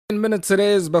10 minutes it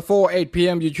is before 8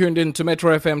 p.m. You tuned in to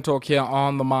Metro FM Talk here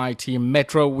on the My Team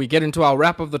Metro. We get into our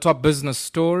wrap of the top business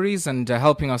stories, and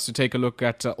helping us to take a look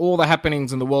at all the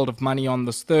happenings in the world of money on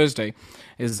this Thursday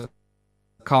is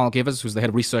Karl Givers, who's the head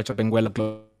of research at Benguela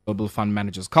Global Fund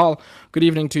Managers. Karl, good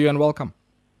evening to you and welcome.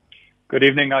 Good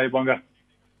evening, Ayubonga.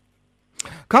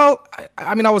 Karl,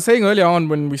 I was saying earlier on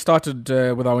when we started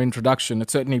with our introduction,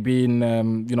 it's certainly been,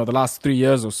 the last 3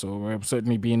 years or so, have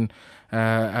certainly been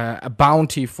a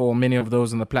bounty for many of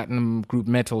those in the platinum group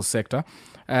metals sector.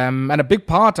 And a big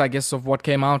part, I guess, of what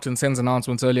came out in Sen's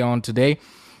announcements earlier on today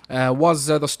was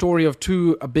the story of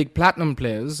two big platinum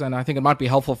players, and I think it might be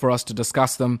helpful for us to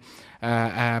discuss them,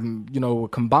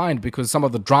 combined, because some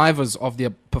of the drivers of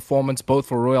their performance, both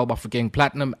for Royal Bafokeng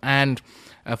Platinum and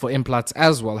for Implats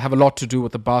as well, have a lot to do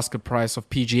with the basket price of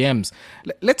PGMs.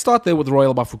 Let's start there with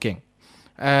Royal Bafokeng.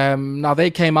 Now, they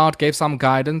came out, gave some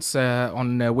guidance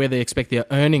on where they expect their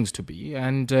earnings to be,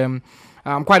 and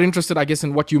I'm quite interested, I guess,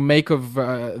 in what you make of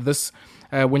this.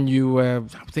 When you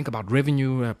think about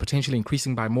revenue potentially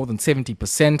increasing by more than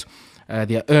 70%,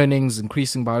 their earnings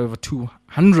increasing by over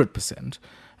 200%,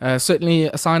 certainly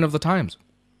a sign of the times.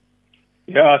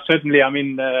 Yeah, certainly.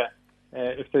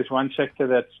 If there's one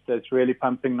sector that's really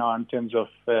pumping now in terms of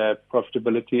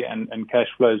profitability and cash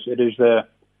flows, it is the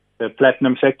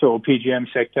platinum sector or PGM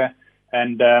sector.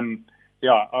 And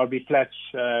RB Plats,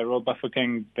 Royal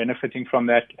Bafokeng benefiting from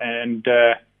that. And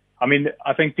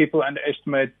I think people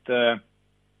underestimate the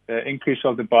increase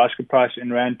of the basket price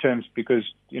in rand terms, because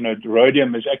the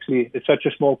rhodium is it's such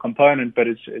a small component, but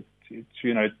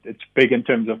it's big in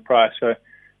terms of price. So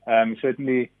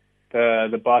certainly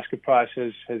the basket price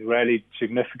has rallied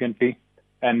significantly.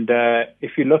 And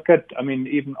if you look at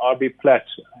even RB Plats,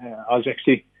 I was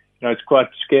actually it's quite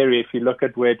scary if you look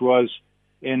at where it was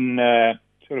in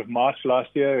sort of March last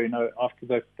year. After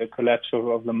the collapse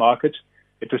of the markets,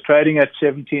 it was trading at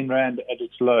 17 rand at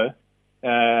its low.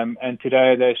 And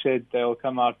today they said they'll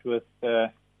come out with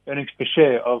earnings per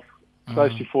share of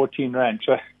close to 14 rand.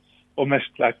 So almost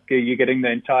like you're getting the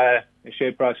entire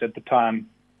share price at the time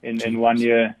in 1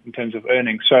 year in terms of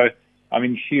earnings. So,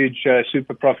 huge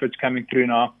super profits coming through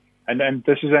now. And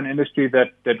this is an industry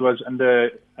that was under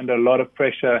a lot of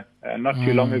pressure not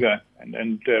too long ago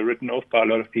and written off by a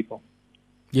lot of people.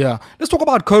 Yeah, let's talk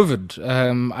about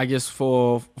COVID. I guess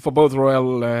for both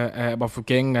Royal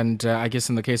Bafokeng and I guess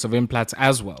in the case of Implats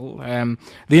as well,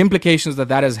 the implications that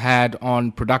has had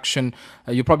on production.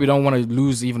 You probably don't want to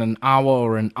lose even an hour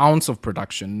or an ounce of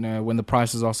production when the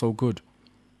prices are so good.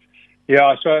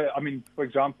 Yeah, so for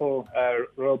example,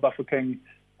 Royal Bafokeng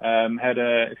had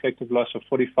an effective loss of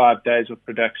 45 days of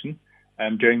production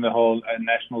during the whole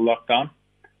national lockdown.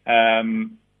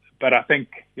 But I think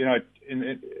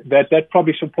that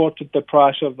probably supported the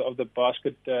price of the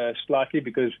basket slightly,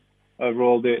 because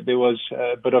overall there was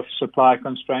a bit of supply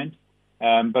constraint.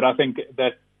 But I think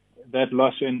that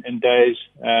loss in days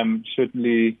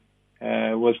certainly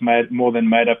was more than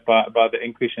made up by the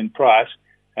increase in price.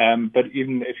 But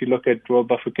even if you look at Royal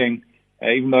Bafokeng,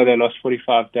 even though they lost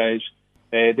 45 days,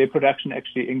 their production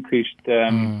actually increased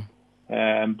by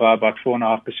about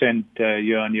 4.5%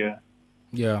 year on year.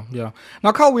 Yeah.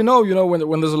 Now, Karl, we know,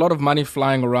 when there's a lot of money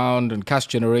flying around and cash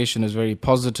generation is very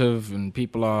positive and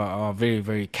people are very,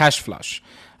 very cash flush,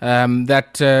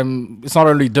 that it's not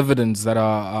only dividends that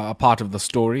are a part of the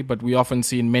story, but we often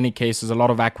see in many cases a lot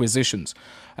of acquisitions.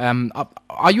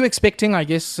 Are you expecting, I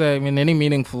guess, in any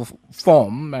meaningful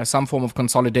form, some form of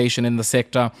consolidation in the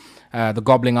sector, the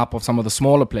gobbling up of some of the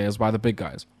smaller players by the big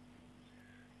guys?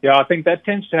 Yeah, I think that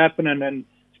tends to happen, and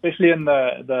especially in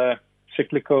the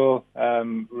cyclical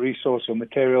resource or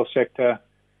material sector,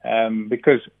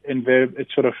 because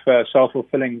it's sort of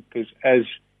self-fulfilling, because as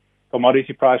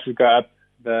commodity prices go up,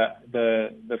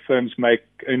 the firms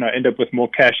end up with more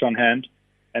cash on hand,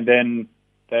 and then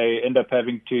they end up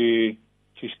having to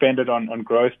spend it on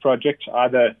growth projects,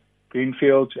 either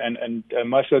greenfields, and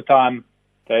most of the time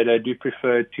they do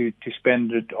prefer to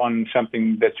spend it on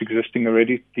something that's existing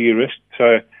already, de-risked.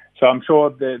 So I'm sure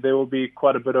there will be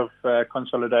quite a bit of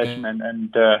consolidation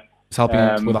and it's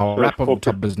helping with our wrap of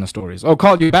top business stories. Oh,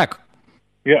 Karl, you back?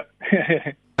 Yeah.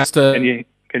 Can you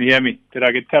hear me? Did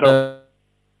I get cut off?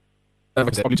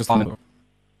 Probably just on.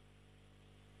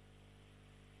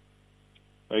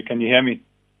 Can you hear me?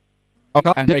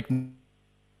 Okay. And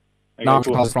now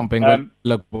cool. Karl from Benguela.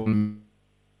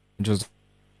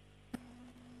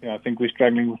 I think we're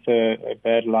struggling with a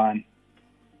bad line.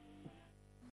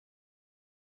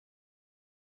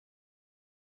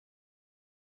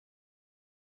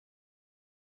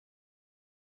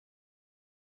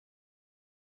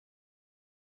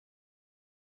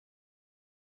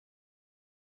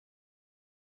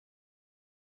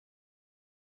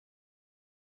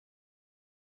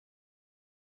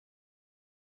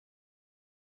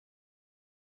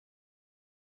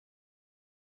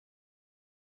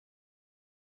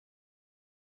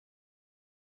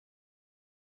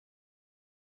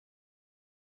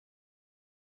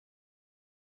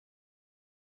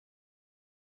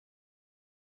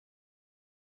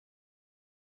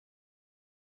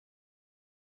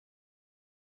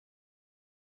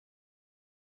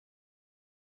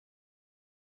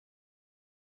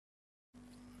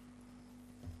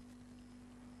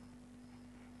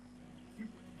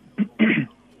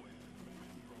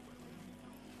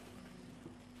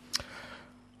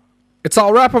 It's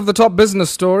our wrap of the top business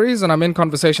stories, and I'm in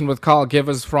conversation with Karl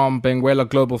Givers from Benguela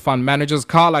Global Fund Managers.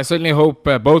 Karl, I certainly hope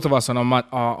both of us are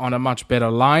on a much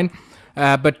better line.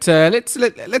 But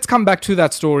let's come back to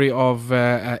that story of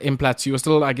Implats. You were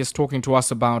still, I guess, talking to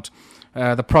us about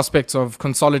the prospects of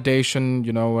consolidation,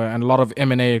 and a lot of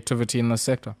M&A activity in the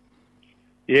sector.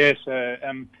 Yes,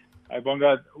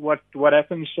 Bonga, what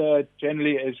happens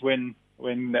generally is when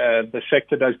the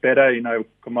sector does better,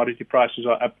 commodity prices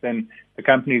are up, then the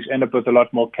companies end up with a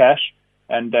lot more cash,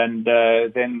 and then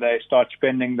they start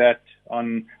spending that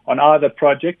on either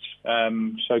projects,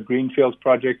 so greenfield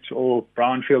projects or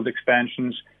brownfield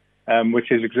expansions,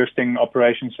 which is existing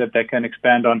operations that they can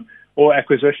expand on, or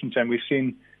acquisitions. And we've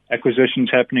seen acquisitions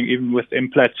happening even with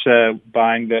Implats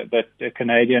buying that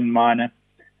Canadian miner.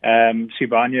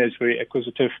 Sibanye is very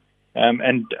acquisitive.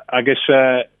 And I guess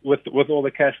with all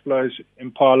the cash flows,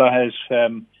 Impala has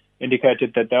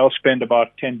indicated that they'll spend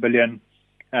about 10 billion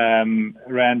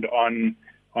rand on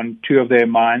two of their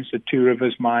mines, the Two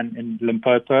Rivers mine in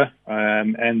Limpopo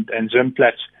and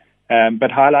Implats, but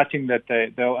highlighting that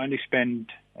they'll only spend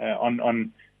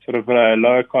on sort of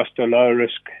lower cost or lower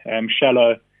risk,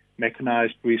 shallow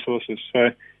mechanized resources.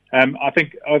 So I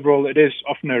think overall it is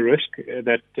often a risk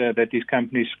that these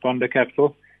companies squander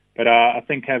capital. But I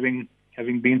think having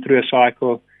been through a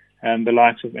cycle, the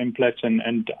likes of Implats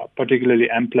and particularly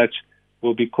Implats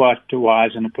will be quite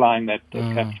wise in applying that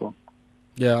capital.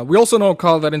 Yeah, we also know,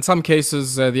 Karl, that in some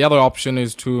cases the other option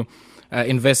is to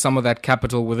invest some of that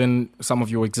capital within some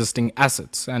of your existing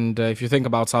assets. And if you think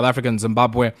about South Africa and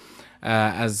Zimbabwe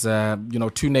as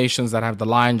two nations that have the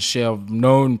lion's share of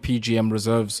known PGM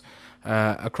reserves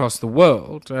across the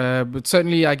world, but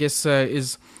certainly I guess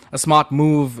is a smart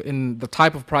move in the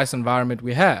type of price environment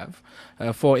we have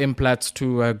for Implats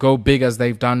to go big as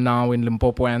they've done now in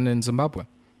Limpopo and in Zimbabwe.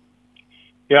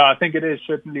 Yeah, I think it is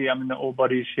certainly. I mean, the ore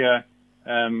bodies here,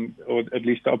 or at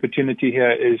least the opportunity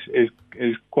here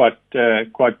is quite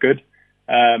good.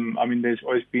 I mean, there's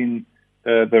always been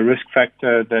the risk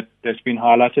factor that's been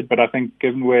highlighted, but I think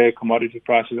given where commodity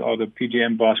prices are, the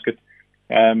PGM basket,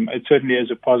 it certainly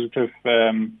is a positive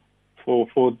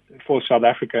for South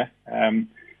Africa.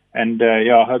 And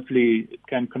hopefully it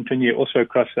can continue also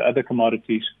across the other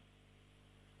commodities.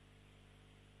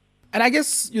 And I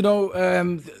guess,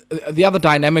 the other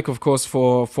dynamic, of course,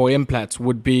 for Implats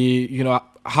would be,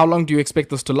 how long do you expect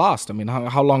this to last? I mean,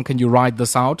 how long can you ride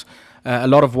this out? A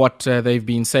lot of what they've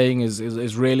been saying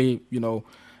is really,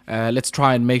 let's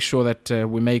try and make sure that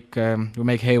we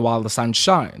make hay while the sun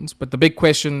shines. But the big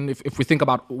question, if we think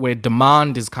about where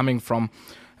demand is coming from,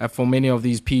 for many of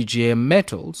these PGM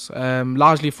metals,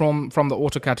 largely from the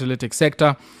autocatalytic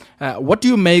sector. What do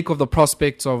you make of the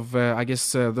prospects of,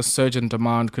 the surge in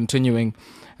demand continuing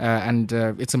and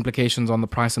its implications on the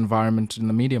price environment in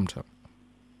the medium term?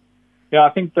 Yeah,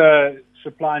 I think the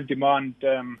supply and demand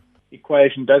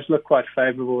equation does look quite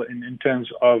favorable in terms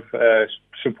of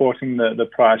supporting the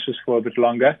prices for a bit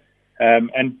longer.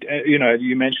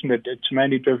 You mentioned that it's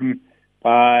mainly driven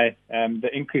by the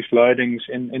increased loadings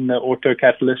in the auto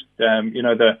catalyst,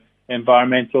 the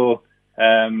environmental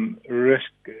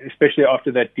risk, especially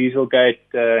after that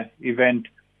Dieselgate event.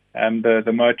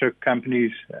 The motor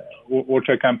companies,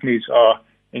 auto companies are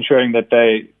ensuring that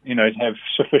they, have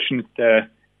sufficient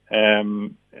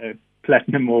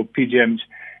platinum or PGMs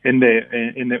in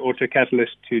the auto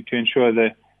catalyst to ensure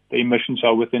that the emissions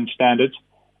are within standards.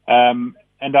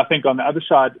 And I think on the other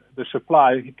side, the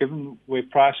supply, given where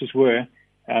prices were,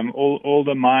 all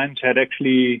the mines had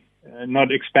actually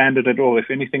not expanded at all.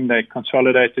 If anything, they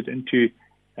consolidated into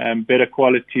better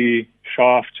quality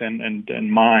shafts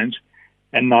and mines.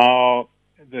 And now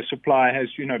the supply has,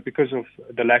 because of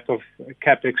the lack of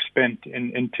capex spent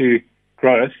into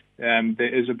growth,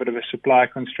 there is a bit of a supply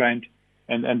constraint,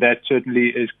 and that certainly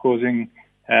is causing,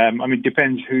 it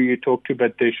depends who you talk to,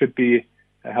 but there should be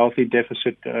a healthy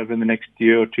deficit over the next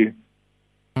year or two.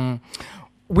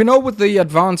 We know with the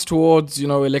advance towards,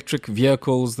 electric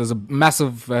vehicles, there's a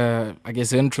massive,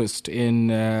 interest in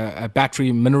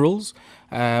battery minerals.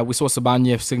 We saw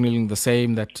Sibanye signaling the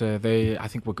same, that they, I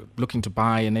think, were looking to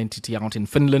buy an entity out in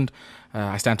Finland.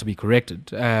 I stand to be corrected,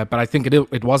 but I think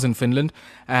it was in Finland.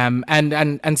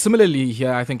 And similarly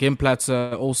here, I think Implats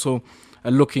are also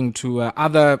looking to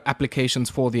other applications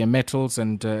for their metals,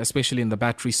 and especially in the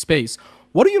battery space.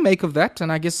 What do you make of that? And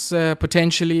I guess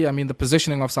potentially, the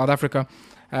positioning of South Africa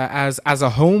as a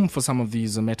home for some of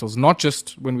these metals, not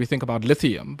just when we think about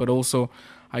lithium, but also,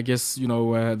 I guess,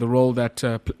 the role that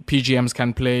PGMs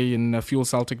can play in fuel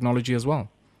cell technology as well.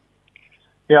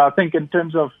 Yeah, I think in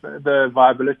terms of the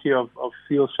viability of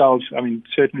fuel cells, I mean,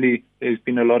 certainly there's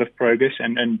been a lot of progress,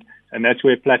 and that's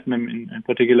where platinum in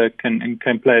particular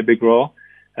can play a big role.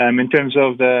 In terms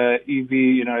of the EV,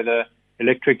 the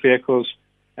electric vehicles,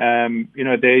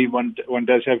 there one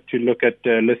does have to look at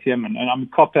lithium,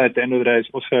 and copper at the end of the day is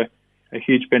also a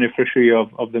huge beneficiary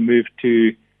of the move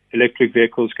to electric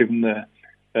vehicles, given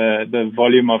the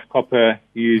volume of copper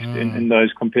used in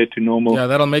those compared to normal. Yeah,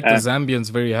 that'll make the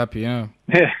Zambians very happy. Yeah.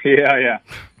 yeah.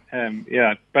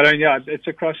 But it's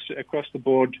across the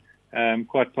board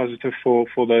quite positive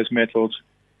for those metals.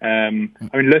 I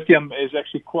mean, lithium is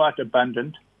actually quite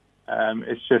abundant.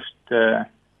 It's just a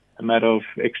matter of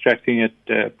extracting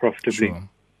it profitably.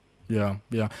 Sure.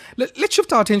 Yeah. Let's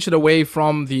shift our attention away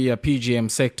from the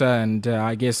PGM sector, and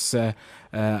I guess a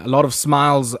lot of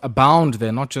smiles abound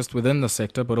there, not just within the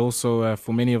sector, but also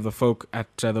for many of the folk at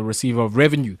the receiver of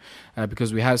revenue,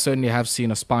 because we certainly have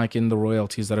seen a spike in the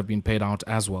royalties that have been paid out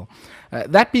as well.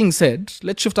 That being said,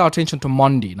 let's shift our attention to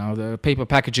Mondi, now the paper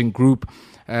packaging group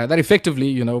that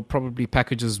effectively, probably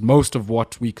packages most of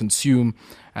what we consume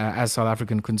as South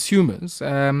African consumers.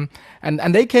 And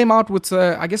they came out with,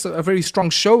 I guess, a very strong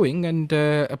showing and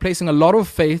placing a lot of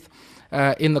faith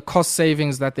in the cost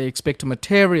savings that they expect to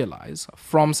materialize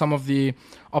from some of the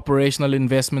operational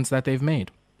investments that they've made.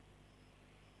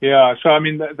 Yeah, so I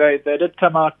mean, they did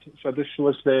come out, so this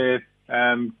was their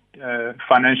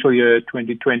financial year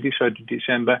 2020, so to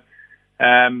December.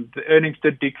 The earnings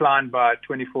did decline by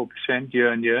 24%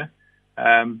 year on year,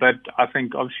 but I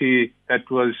think obviously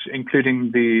that was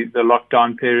including the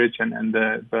lockdown periods and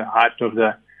the height of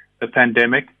the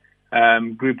pandemic.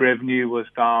 Group revenue was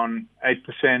down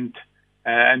 8%.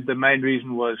 And the main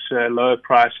reason was lower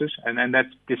prices, and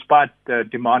that's despite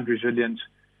demand resilience,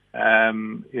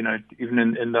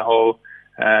 even in the whole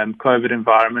COVID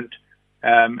environment.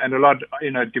 And a lot,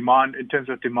 demand, in terms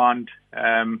of demand,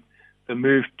 the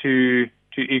move to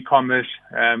e-commerce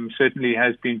certainly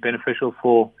has been beneficial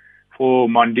for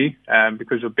Mondi,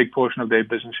 because a big portion of their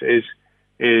business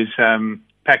is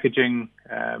packaging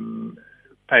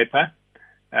paper.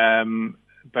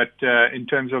 But in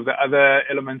terms of the other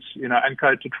elements,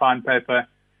 uncoated fine paper,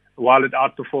 while it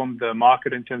outperformed the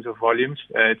market in terms of volumes,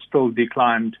 it still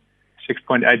declined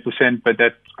 6.8%, but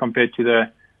that's compared to the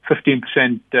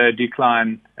 15%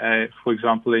 decline, for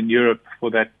example, in Europe for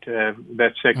that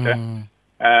sector.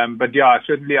 But yeah,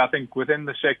 certainly I think within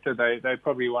the sector, they're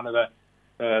probably one of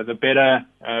the better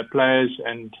players.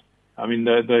 And I mean,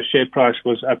 the share price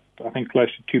was up, I think,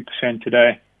 close to 2%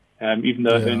 today, even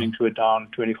though earnings were down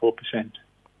 24%.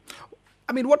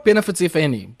 I mean, what benefits, if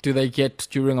any, do they get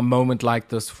during a moment like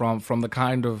this from the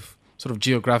kind of sort of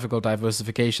geographical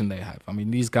diversification they have? I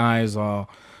mean, these guys are,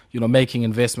 making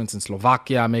investments in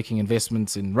Slovakia, making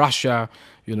investments in Russia,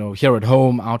 here at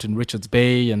home, out in Richards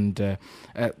Bay, and,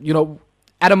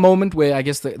 at a moment where I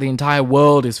guess the entire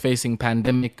world is facing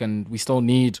pandemic, and we still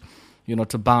need,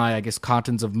 to buy, I guess,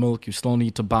 cartons of milk. You still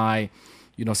need to buy,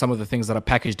 some of the things that are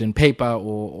packaged in paper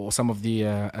or some of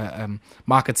the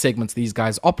market segments these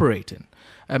guys operate in.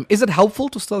 Is it helpful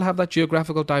to still have that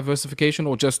geographical diversification,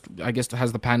 or just, I guess,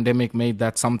 has the pandemic made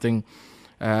that something,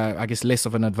 less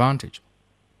of an advantage?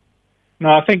 No,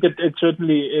 I think it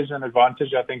certainly is an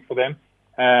advantage, I think, for them.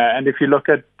 And if you look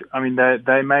at, I mean,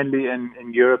 they're mainly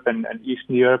in Europe and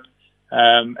Eastern Europe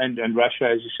and Russia,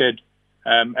 as you said.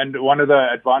 And one of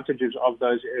the advantages of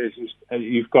those areas is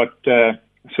you've got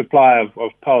supply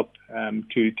of pulp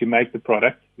to make the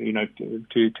product,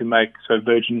 to make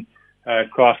virgin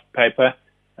kraft paper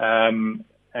and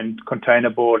container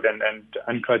board and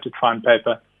uncoated fine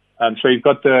paper. So you've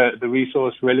got the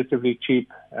resource relatively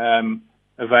cheap,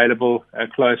 available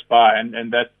close by,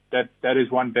 and that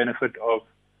is one benefit of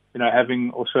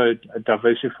having also a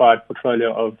diversified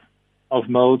portfolio of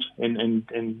mills in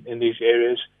these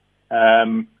areas.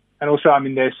 And also, I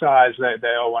mean, their size, they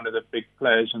are one of the big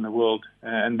players in the world,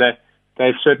 and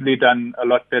they've certainly done a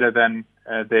lot better than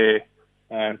their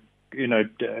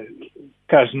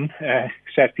cousin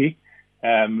Sappi,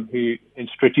 who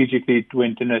strategically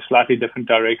went in a slightly different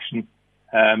direction.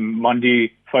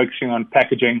 Mondi focusing on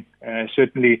packaging,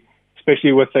 certainly,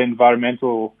 especially with the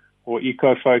environmental or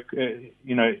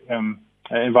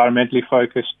environmentally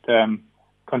focused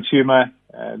consumer.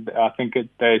 I think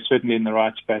they're certainly in the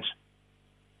right space.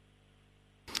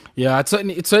 Yeah,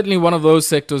 it's certainly one of those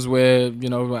sectors where,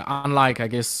 unlike, I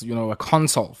guess, a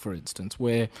console, for instance,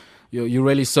 where you're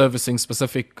really servicing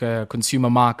specific consumer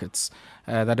markets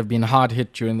that have been hard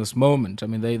hit during this moment. I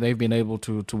mean, they've been able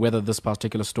to weather this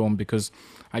particular storm because,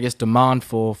 I guess, demand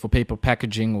for paper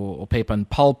packaging or paper and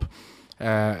pulp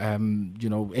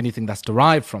anything that's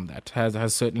derived from that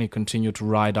has certainly continued to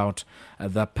ride out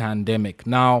the pandemic.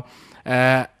 Now,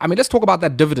 let's talk about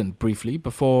that dividend briefly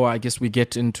before I guess we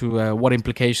get into what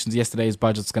implications yesterday's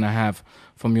budget's going to have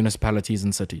for municipalities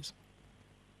and cities.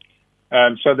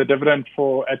 So the dividend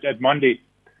at Mondi.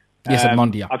 Yes, at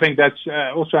Mondi. Yeah. I think that's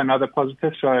also another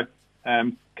positive. So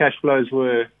cash flows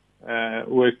were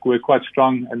quite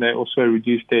strong, and they also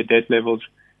reduced their debt levels.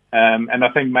 And I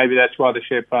think maybe that's why the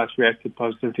share price reacted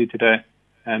positively today,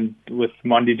 and with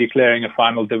Mondi declaring a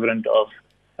final dividend of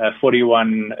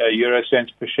 41 euro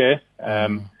cents per share,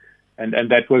 and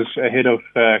that was ahead of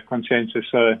consensus,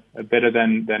 so better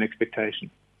than expectation.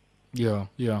 Yeah.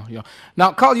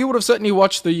 Now, Karl, you would have certainly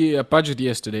watched the budget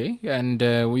yesterday, and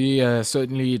we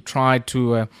certainly tried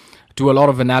to do a lot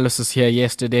of analysis here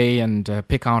yesterday and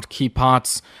pick out key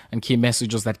parts and key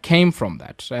messages that came from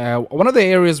that. One of the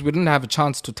areas we didn't have a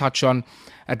chance to touch on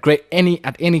at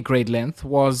any great length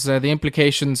was the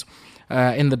implications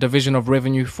in the division of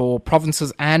revenue for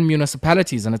provinces and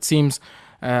municipalities, and it seems,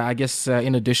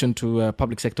 in addition to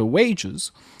public sector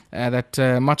wages, that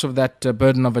much of that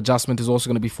burden of adjustment is also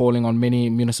going to be falling on many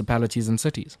municipalities and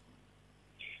cities.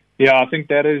 Yeah, I think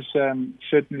that is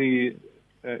certainly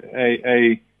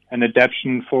an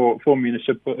adaptation for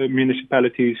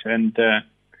municipalities and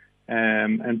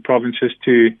provinces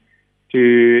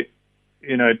to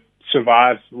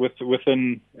survive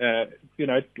within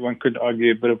one could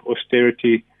argue a bit of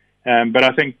austerity, but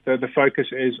I think the focus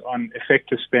is on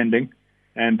effective spending,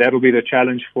 and that'll be the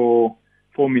challenge for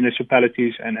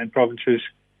municipalities and provinces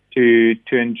to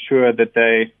ensure that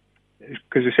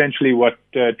because essentially what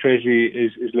Treasury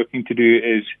is looking to do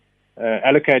is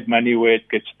allocate money where it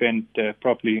gets spent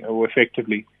properly or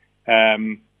effectively,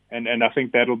 and I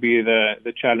think that'll be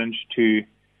the challenge to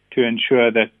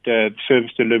ensure that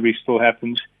service delivery still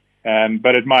happens,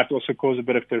 but it might also cause a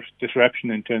bit of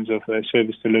disruption in terms of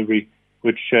service delivery,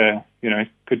 which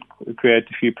could create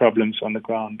a few problems on the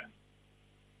ground.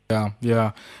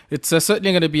 Yeah. It's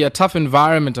certainly going to be a tough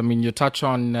environment. I mean, you touch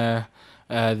on the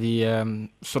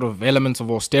sort of elements of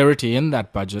austerity in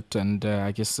that budget, and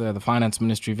I guess the finance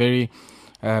ministry very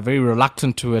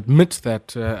reluctant to admit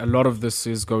that a lot of this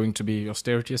is going to be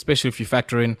austerity, especially if you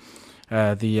factor in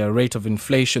the rate of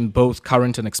inflation, both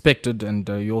current and expected, and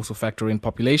you also factor in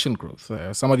population growth.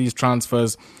 Some of these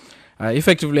transfers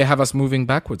effectively have us moving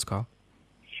backwards, Karl.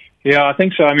 Yeah, I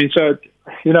think so. I mean,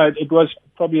 it was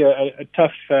probably a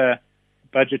tough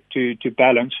budget to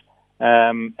balance,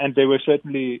 and there were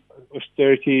certainly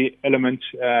austerity elements,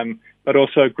 but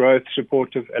also growth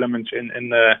supportive elements in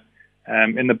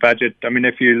the budget. I mean,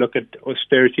 if you look at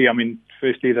austerity, I mean,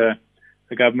 firstly the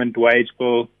government wage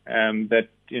bill, that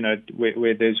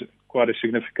where there's quite a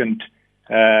significant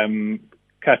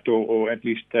cut or at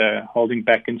least holding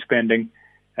back in spending.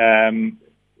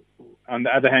 On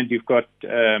the other hand, you've got,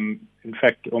 in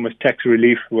fact, almost tax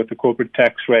relief with the corporate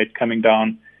tax rate coming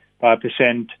down by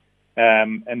 1%.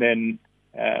 And then,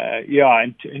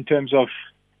 in terms of,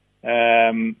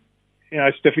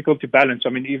 it's difficult to balance. I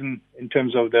mean, even in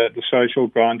terms of the social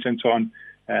grants and so on,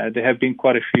 there have been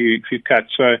quite a few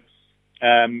cuts. So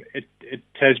it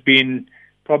has been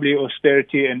probably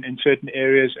austerity in certain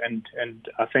areas, and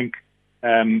I think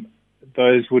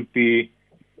those would be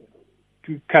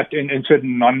cut in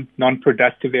certain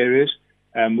non-productive areas,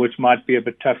 which might be a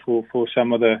bit tough for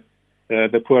some of the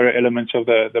poorer elements of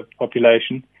the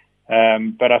population.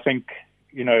 But I think,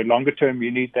 longer term,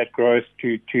 you need that growth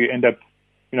to end up,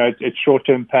 it's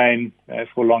short-term pain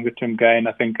for longer-term gain,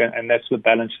 I think, and that's the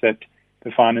balance that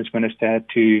the finance minister had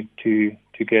to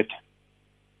get.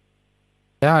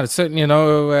 Yeah, it's certainly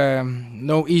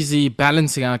no easy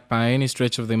balancing act by any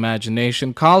stretch of the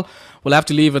imagination. Karl, we'll have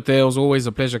to leave it there. It was always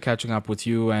a pleasure catching up with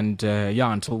you, and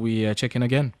until we check in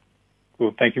again.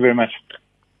 Cool. Thank you very much.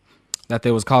 That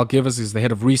there was Karl Givers, who's the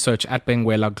head of research at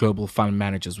Benguela Global Fund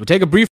Managers. We'll take a brief